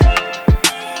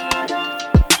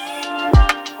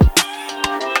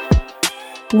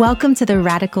Welcome to the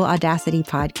Radical Audacity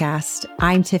Podcast.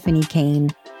 I'm Tiffany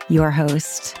Kane, your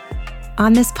host.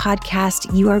 On this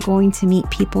podcast, you are going to meet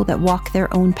people that walk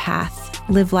their own path,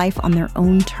 live life on their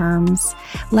own terms,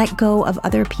 let go of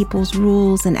other people's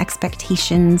rules and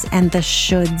expectations and the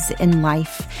shoulds in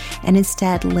life, and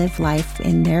instead live life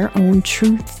in their own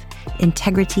truth,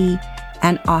 integrity,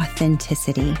 and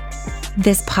authenticity.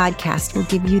 This podcast will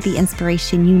give you the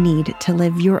inspiration you need to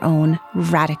live your own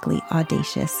radically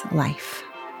audacious life.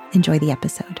 Enjoy the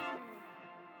episode.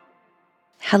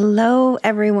 Hello,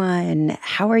 everyone.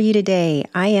 How are you today?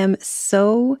 I am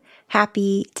so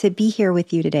happy to be here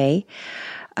with you today.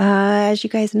 As you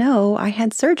guys know, I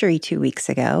had surgery 2 weeks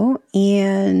ago,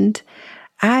 and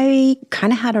I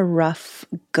kind of had a rough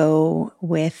go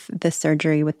with the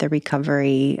surgery, with the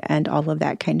recovery, and all of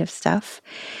that kind of stuff.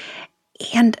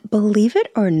 And believe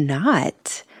it or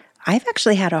not, I've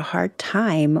actually had a hard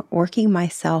time working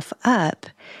myself up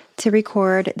to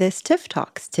record this TIFF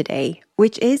Talks today,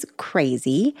 which is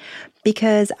crazy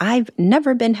because I've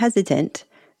never been hesitant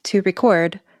to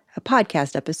record a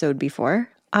podcast episode before.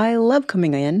 I love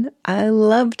coming in. I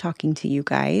love talking to you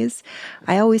guys.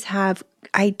 I always have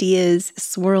ideas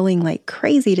swirling like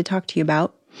crazy to talk to you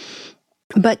about.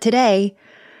 But today,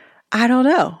 I don't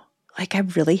know. I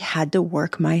really had to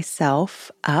work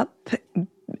myself up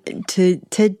to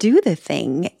do the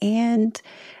thing. And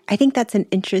I think that's an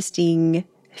interesting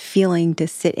feeling to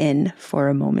sit in for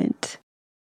a moment.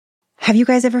 Have you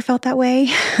guys ever felt that way?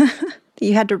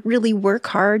 You had to really work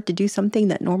hard to do something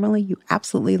that normally you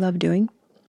absolutely love doing?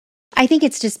 I think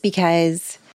it's just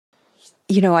because,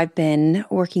 I've been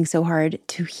working so hard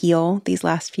to heal these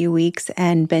last few weeks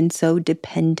and been so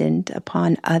dependent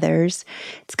upon others.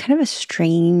 It's kind of a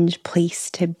strange place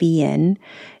to be in,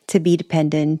 to be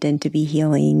dependent and to be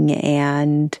healing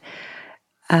and,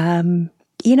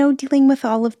 dealing with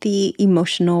all of the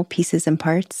emotional pieces and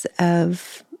parts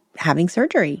of having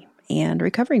surgery and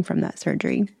recovering from that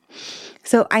surgery.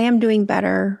 So I am doing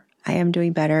better.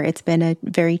 It's been a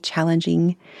very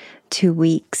challenging 2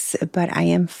 weeks, but I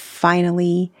am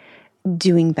finally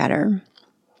doing better.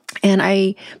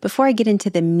 And before I get into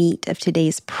the meat of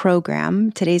today's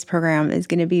program is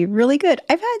going to be really good.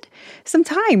 I've had some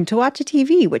time to watch a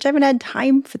TV, which I haven't had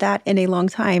time for that in a long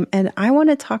time. And I want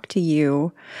to talk to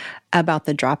you about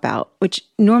the Dropout, which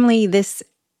normally this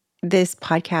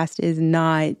podcast is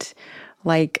not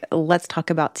like, let's talk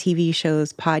about TV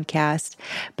shows podcast,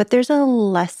 but there's a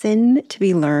lesson to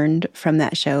be learned from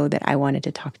that show that I wanted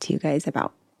to talk to you guys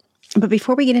about. But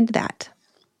before we get into that,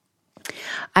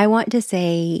 I want to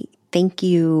say thank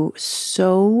you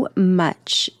so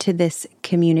much to this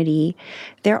community.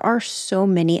 There are so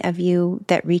many of you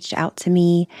that reached out to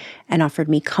me and offered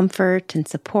me comfort and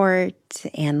support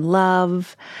and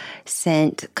love,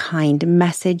 sent kind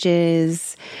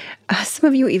messages. Some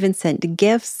of you even sent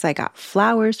gifts. I got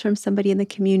flowers from somebody in the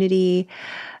community.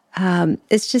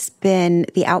 It's just been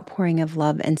the outpouring of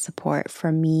love and support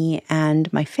from me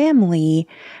and my family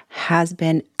has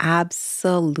been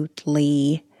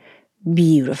absolutely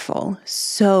beautiful.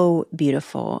 So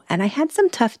beautiful. And I had some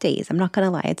tough days. I'm not going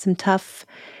to lie. I had some tough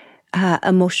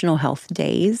emotional health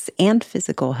days and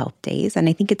physical health days. And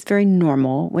I think it's very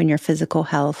normal when your physical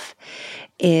health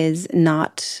is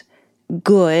not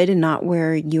good and not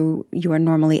where you are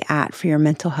normally at for your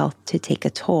mental health to take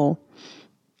a toll.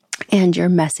 And your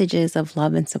messages of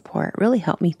love and support really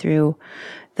helped me through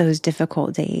those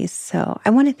difficult days. So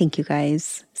I want to thank you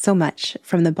guys so much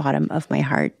from the bottom of my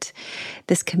heart.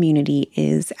 This community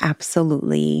is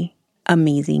absolutely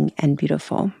amazing and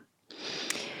beautiful.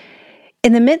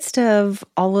 In the midst of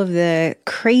all of the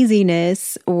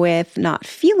craziness with not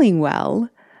feeling well,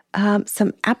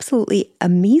 some absolutely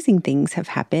amazing things have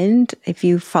happened. If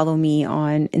you follow me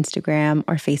on Instagram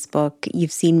or Facebook,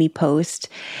 you've seen me post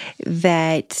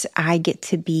that I get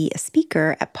to be a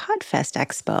speaker at Podfest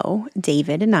Expo.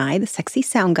 David and I, the sexy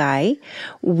sound guy,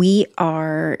 we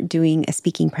are doing a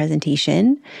speaking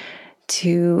presentation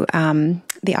to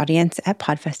the audience at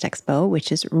Podfest Expo,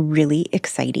 which is really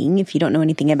exciting. If you don't know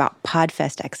anything about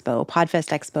Podfest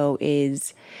Expo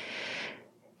is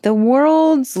the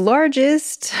world's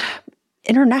largest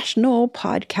international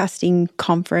podcasting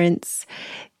conference.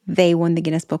 They won the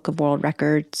Guinness Book of World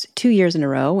Records 2 years in a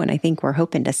row, and I think we're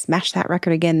hoping to smash that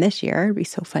record again this year. It'd be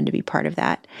so fun to be part of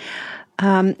that.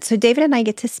 So David and I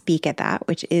get to speak at that,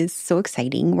 which is so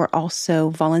exciting. We're also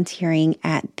volunteering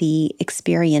at the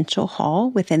experiential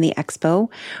hall within the expo,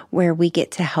 where we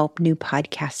get to help new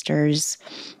podcasters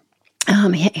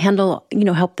handle,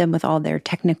 help them with all their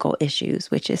technical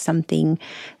issues, which is something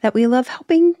that we love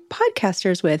helping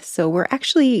podcasters with. So we're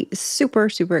actually super,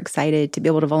 super excited to be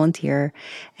able to volunteer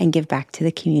and give back to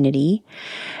the community.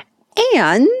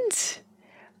 And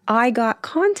I got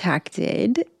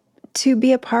contacted to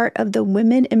be a part of the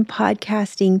Women in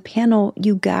Podcasting panel,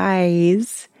 you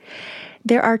guys.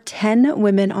 There are 10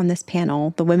 women on this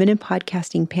panel, the Women in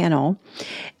Podcasting panel,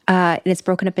 and it's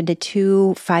broken up into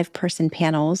 2 5-person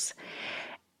panels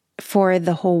for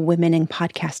the whole Women in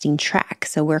Podcasting track.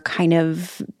 So we're kind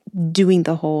of doing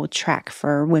the whole track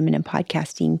for Women in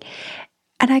Podcasting.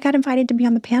 And I got invited to be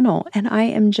on the panel, and I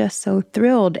am just so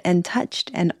thrilled and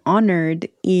touched and honored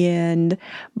and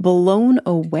blown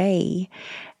away.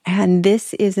 And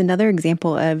this is another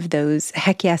example of those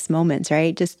heck yes moments,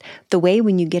 right? Just the way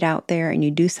when you get out there and you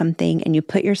do something and you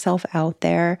put yourself out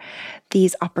there,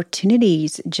 these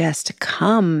opportunities just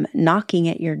come knocking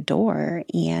at your door,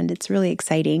 and it's really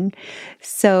exciting.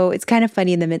 So it's kind of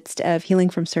funny in the midst of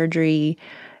healing from surgery,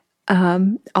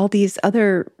 all these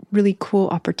other really cool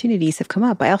opportunities have come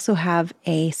up. I also have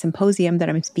a symposium that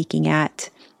I'm speaking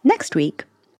at next week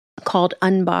called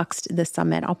Unboxed the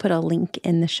Summit. I'll put a link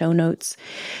in the show notes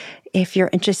if you're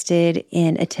interested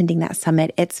in attending that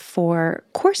summit. It's for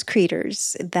course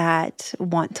creators that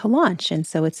want to launch. And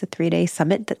so it's a 3-day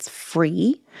summit that's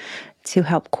free to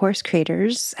help course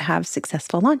creators have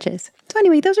successful launches. So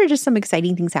anyway, those are just some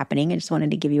exciting things happening. I just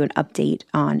wanted to give you an update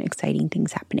on exciting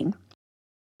things happening.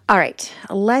 All right,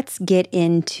 let's get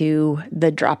into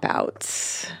the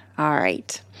Dropout. All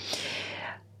right.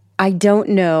 I don't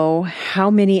know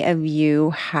how many of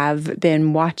you have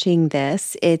been watching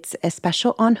this. It's a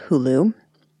special on Hulu.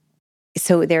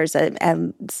 So there's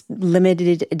a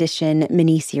limited edition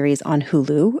miniseries on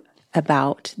Hulu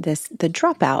about the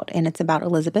Dropout, and it's about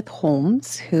Elizabeth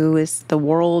Holmes, who is the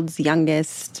world's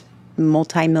youngest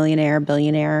multimillionaire,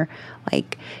 billionaire,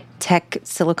 like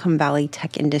Silicon Valley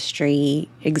tech industry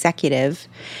executive,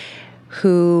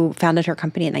 who founded her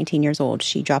company at 19 years old.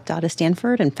 She dropped out of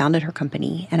Stanford and founded her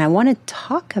company. And I want to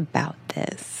talk about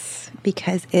this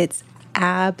because it's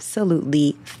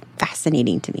absolutely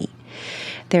fascinating to me.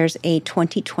 There's a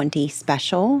 2020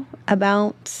 special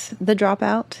about the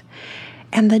Dropout,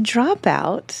 and the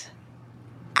Dropout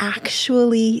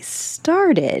actually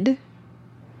started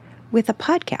with a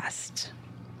podcast.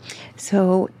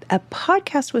 So a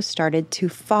podcast was started to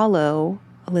follow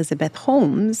Elizabeth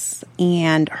Holmes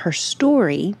and her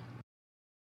story,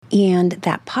 and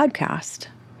that podcast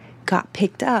got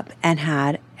picked up and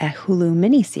had a Hulu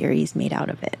miniseries made out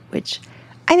of it, which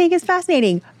I think is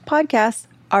fascinating. Podcasts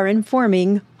are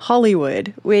informing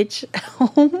Hollywood, which,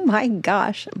 oh my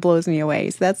gosh, blows me away.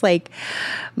 So that's like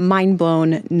mind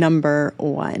blown number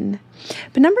 1.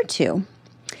 But number 2,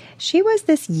 she was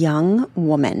this young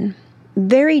woman,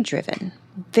 very driven,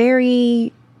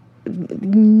 very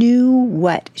knew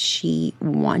what she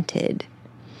wanted.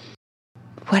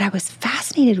 What I was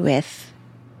fascinated with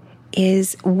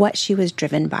is what she was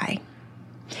driven by.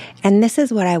 And this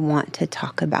is what I want to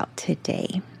talk about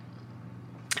today.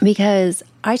 Because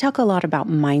I talk a lot about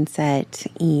mindset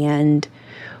and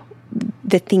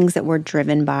the things that we're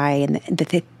driven by and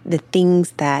the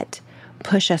things that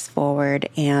push us forward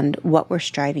and what we're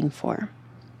striving for.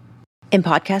 In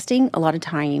podcasting, a lot of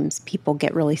times people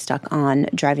get really stuck on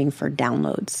driving for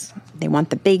downloads. They want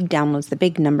the big downloads, the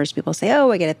big numbers. People say,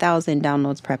 oh, I get 1,000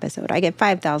 downloads per episode. I get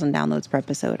 5,000 downloads per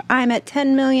episode. I'm at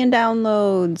 10 million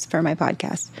downloads for my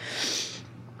podcast.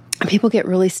 And people get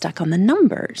really stuck on the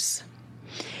numbers.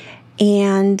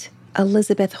 And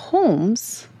Elizabeth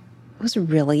Holmes was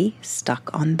really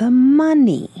stuck on the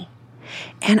money.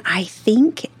 And I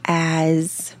think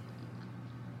this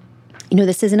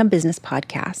isn't a business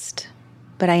podcast,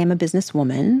 but I am a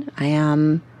businesswoman. I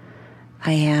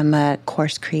am a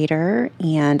course creator,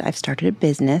 and I've started a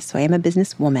business, so I am a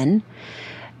businesswoman.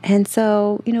 And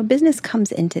so, business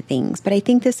comes into things, but I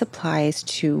think this applies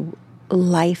to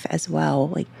life as well.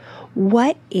 Like,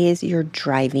 what is your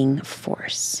driving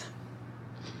force?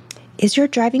 Is your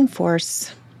driving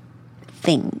force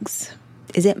things?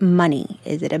 Is it money?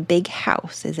 Is it a big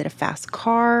house? Is it a fast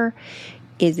car?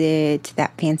 Is it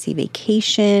that fancy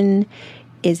vacation?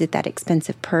 Is it that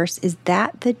expensive purse? Is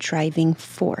that the driving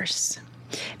force?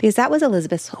 Because that was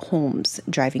Elizabeth Holmes'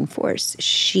 driving force.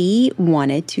 She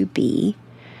wanted to be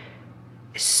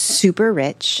super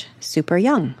rich, super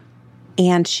young,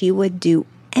 and she would do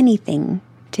anything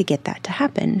to get that to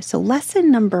happen. So lesson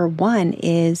number 1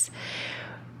 is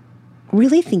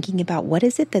really thinking about what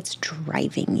is it that's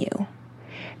driving you.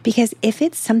 Because if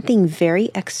it's something very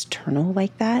external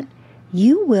like that,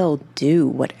 you will do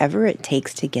whatever it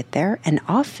takes to get there. And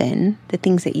often the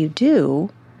things that you do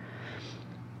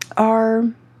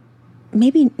are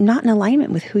maybe not in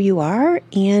alignment with who you are.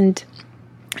 And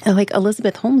like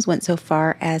Elizabeth Holmes went so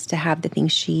far as to have the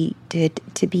things she did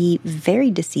to be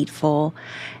very deceitful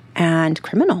and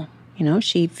criminal. You know,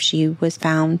 she was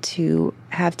found to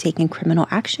have taken criminal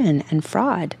action and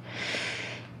fraud.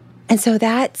 And so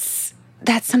that's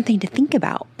something to think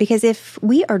about, because if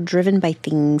we are driven by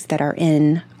things that are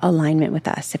in alignment with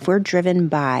us, if we're driven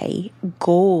by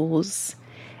goals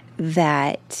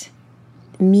that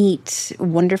meet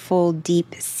wonderful,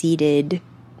 deep-seated,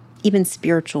 even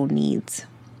spiritual needs,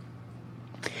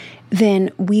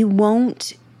 then we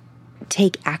won't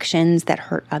take actions that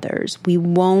hurt others. We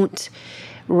won't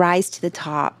rise to the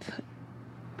top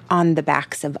on the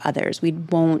backs of others.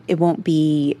 It won't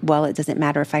be, well, it doesn't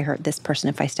matter if I hurt this person,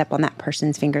 if I step on that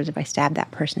person's fingers, if I stab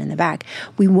that person in the back.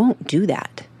 We won't do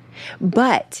that.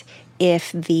 But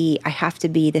if I have to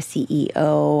be the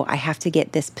CEO, I have to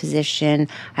get this position,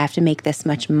 I have to make this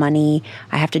much money,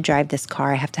 I have to drive this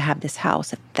car, I have to have this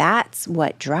house, if that's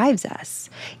what drives us,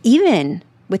 even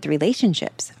with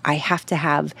relationships, I have to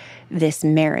have this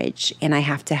marriage and I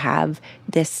have to have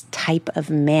this type of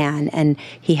man and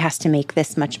he has to make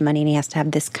this much money and he has to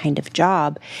have this kind of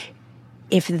job.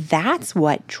 If that's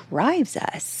what drives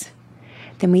us,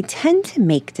 then we tend to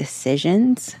make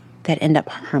decisions that end up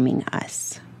harming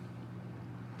us.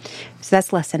 So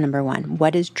that's lesson number 1.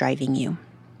 What is driving you?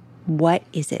 What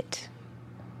is it?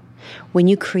 When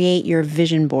you create your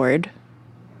vision board,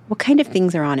 what kind of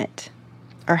things are on it?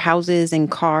 Are houses and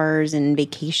cars and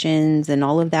vacations and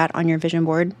all of that on your vision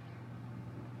board?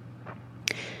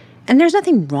 And there's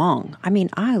nothing wrong. I mean,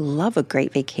 I love a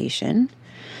great vacation.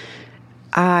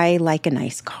 I like a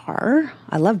nice car.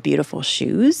 I love beautiful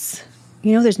shoes.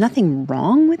 You know, there's nothing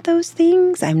wrong with those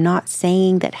things. I'm not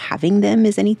saying that having them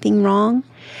is anything wrong,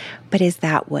 but is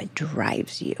that what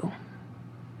drives you?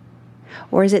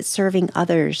 Or is it serving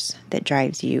others that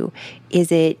drives you?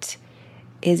 Is it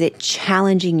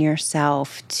challenging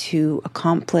yourself to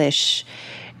accomplish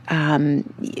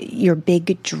your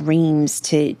big dreams,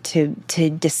 to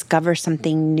discover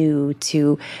something new,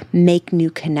 to make new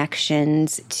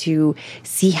connections, to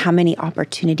see how many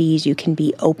opportunities you can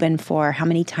be open for, how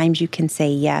many times you can say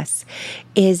yes?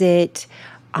 Is it,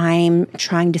 I'm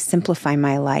trying to simplify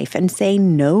my life and say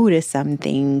no to some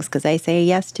things because I say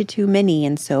yes to too many.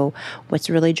 And so what's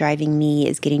really driving me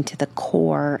is getting to the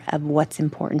core of what's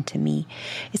important to me.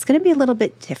 It's going to be a little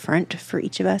bit different for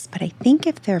each of us, but I think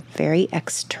if they're very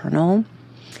external,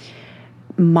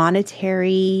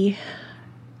 monetary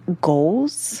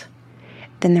goals,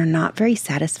 then they're not very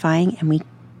satisfying, and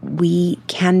we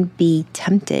can be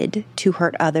tempted to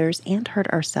hurt others and hurt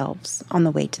ourselves on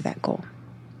the way to that goal.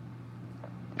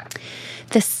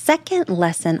 The second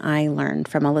lesson I learned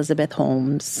from Elizabeth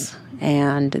Holmes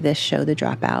and this show, The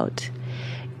Dropout,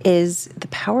 is the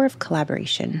power of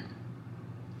collaboration.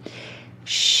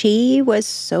 She was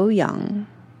so young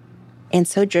and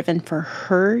so driven for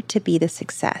her to be the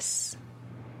success.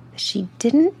 She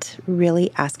didn't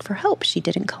really ask for help. She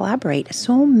didn't collaborate.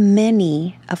 So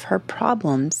many of her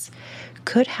problems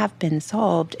could have been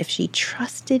solved if she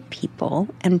trusted people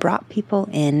and brought people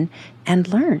in and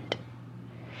learned.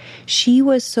 She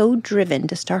was so driven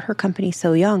to start her company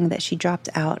so young that she dropped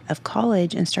out of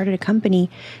college and started a company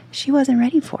she wasn't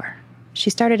ready for. She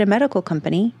started a medical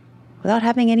company without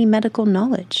having any medical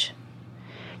knowledge.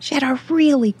 She had a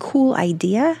really cool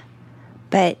idea,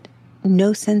 but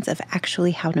no sense of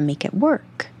actually how to make it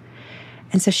work.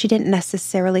 And so she didn't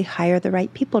necessarily hire the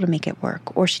right people to make it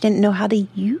work, or she didn't know how to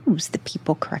use the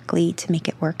people correctly to make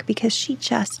it work because she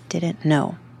just didn't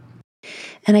know.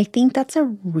 And I think that's a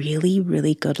really,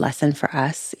 really good lesson for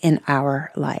us in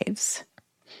our lives.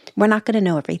 We're not going to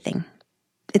know everything.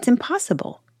 It's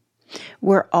impossible.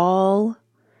 We're all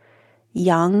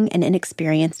young and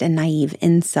inexperienced and naive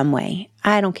in some way.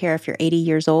 I don't care if you're 80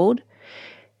 years old.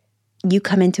 You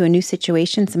come into a new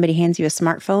situation, somebody hands you a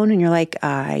smartphone and you're like,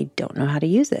 I don't know how to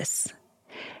use this.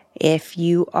 If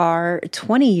you are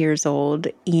 20 years old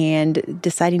and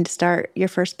deciding to start your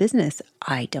first business,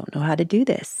 I don't know how to do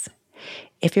this.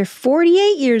 If you're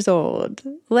 48 years old,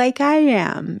 like I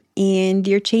am, and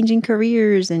you're changing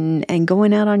careers and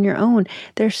going out on your own,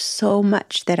 there's so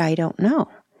much that I don't know.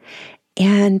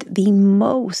 And the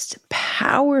most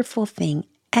powerful thing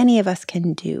any of us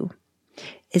can do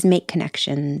is make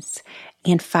connections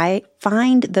and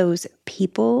find those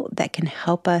people that can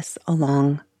help us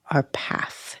along our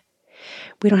path.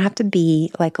 We don't have to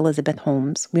be like Elizabeth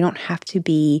Holmes. We don't have to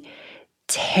be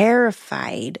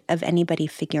terrified of anybody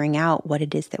figuring out what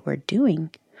it is that we're doing.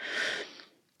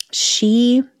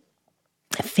 She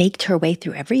faked her way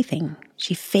through everything.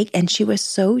 She faked, and she was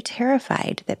so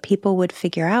terrified that people would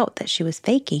figure out that she was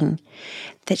faking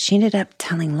that she ended up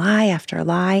telling lie after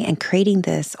lie and creating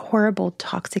this horrible,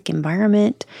 toxic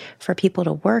environment for people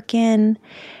to work in.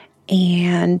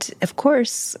 And of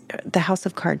course, the house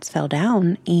of cards fell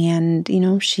down, and,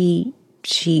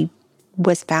 she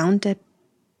was found to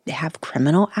have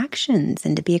criminal actions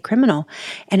and to be a criminal.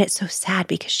 And it's so sad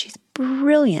because she's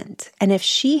brilliant. And if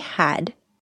she had,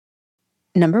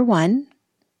 number one,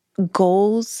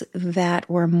 goals that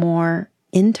were more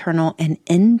internal and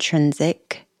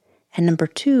intrinsic, and number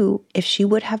two, if she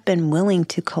would have been willing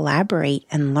to collaborate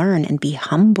and learn and be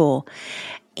humble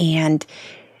and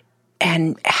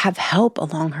have help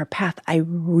along her path, I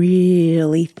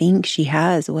really think she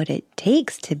has what it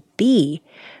takes to be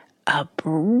a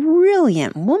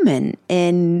brilliant woman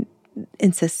in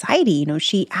society.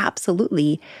 She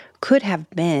absolutely could have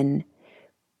been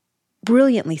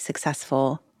brilliantly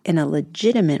successful in a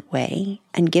legitimate way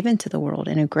and given to the world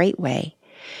in a great way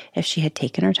if she had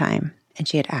taken her time and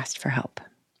she had asked for help.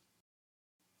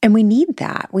 And we need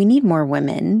that. We need more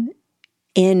women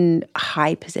in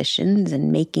high positions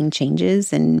and making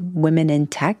changes, and women in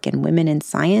tech and women in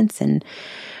science and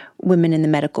women in the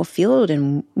medical field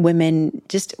and women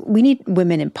we need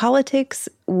women in politics.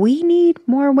 We need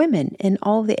more women in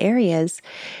all the areas.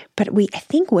 But I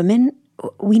think women,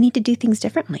 we need to do things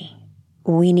differently.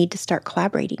 We need to start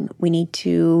collaborating. We need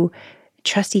to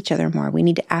trust each other more. We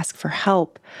need to ask for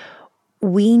help.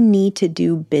 We need to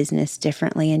do business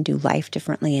differently and do life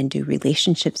differently and do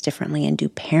relationships differently and do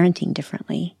parenting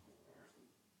differently.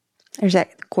 There's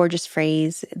that gorgeous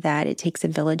phrase that it takes a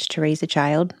village to raise a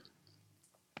child,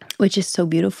 which is so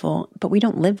beautiful, but we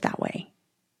don't live that way.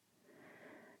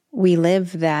 We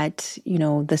live that,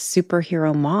 the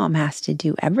superhero mom has to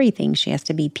do everything. She has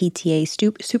to be PTA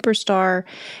superstar,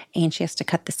 and she has to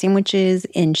cut the sandwiches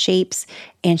in shapes,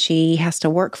 and she has to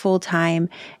work full time,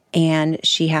 and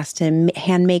she has to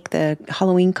hand make the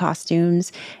Halloween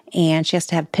costumes, and she has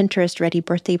to have Pinterest ready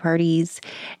birthday parties,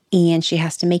 and she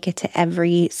has to make it to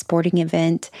every sporting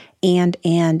event, and.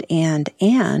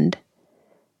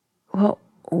 Well,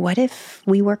 what if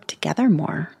we work together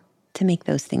more to make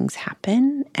those things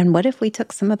happen? And what if we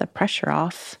took some of the pressure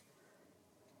off?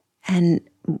 And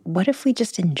what if we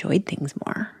just enjoyed things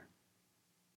more?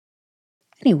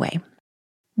 Anyway,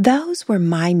 those were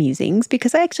my musings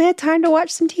because I actually had time to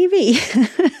watch some TV.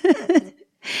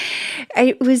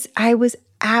 I was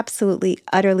absolutely,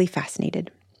 utterly fascinated.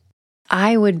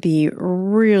 I would be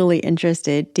really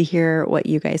interested to hear what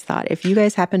you guys thought. If you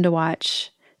guys happen to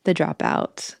watch The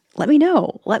Dropout, let me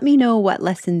know. Let me know what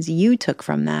lessons you took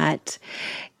from that.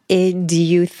 Do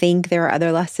you think there are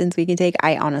other lessons we can take?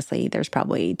 There's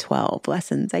probably 12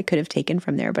 lessons I could have taken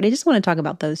from there, but I just want to talk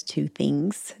about those two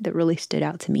things that really stood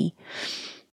out to me.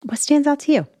 What stands out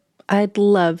to you? I'd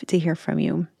love to hear from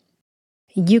you.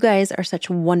 You guys are such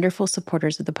wonderful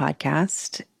supporters of the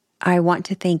podcast. I want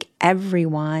to thank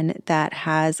everyone that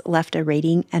has left a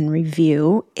rating and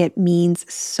review. It means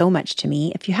so much to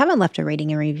me. If you haven't left a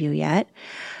rating and review yet,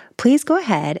 please go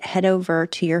ahead, head over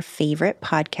to your favorite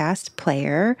podcast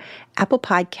player, Apple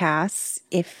Podcasts.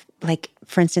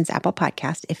 For instance, Apple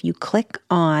Podcast, if you click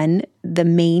on the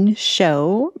main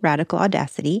show, Radical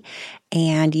Audacity,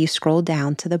 and you scroll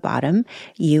down to the bottom,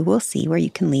 you will see where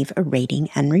you can leave a rating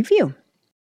and review.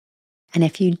 And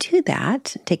if you do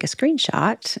that, take a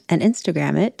screenshot and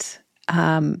Instagram it,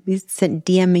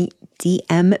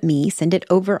 DM me, send it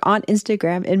over on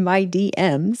Instagram in my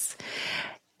DMs,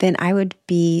 then I would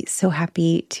be so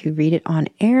happy to read it on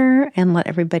air and let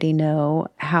everybody know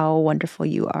how wonderful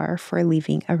you are for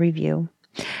leaving a review.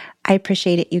 I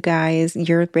appreciate it, you guys.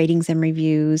 Your ratings and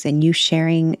reviews and you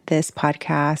sharing this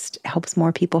podcast helps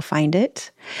more people find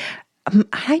it.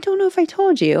 I don't know if I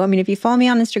told you. If you follow me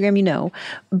on Instagram, you know.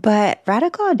 But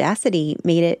Radical Audacity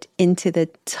made it into the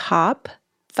top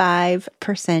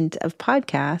 5% of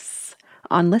podcasts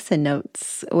on Listen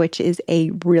Notes, which is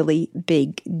a really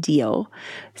big deal.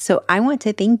 So I want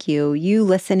to thank you. You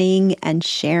listening and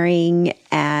sharing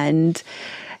and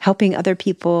helping other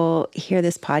people hear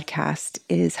this podcast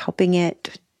is helping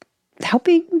it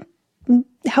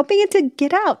to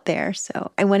get out there.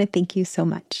 So I want to thank you so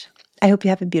much. I hope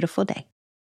you have a beautiful day.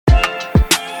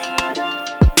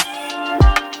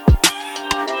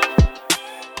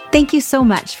 Thank you so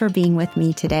much for being with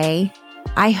me today.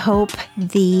 I hope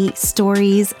the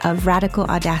stories of radical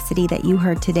audacity that you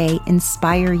heard today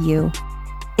inspire you.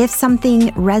 If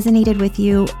something resonated with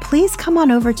you, please come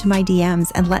on over to my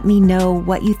DMs and let me know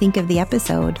what you think of the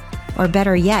episode. Or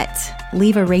better yet,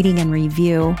 leave a rating and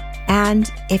review.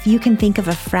 And if you can think of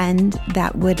a friend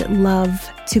that would love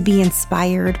to be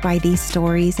inspired by these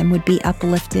stories and would be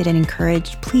uplifted and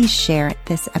encouraged, please share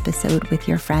this episode with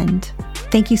your friend.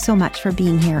 Thank you so much for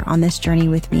being here on this journey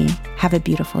with me. Have a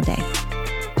beautiful day.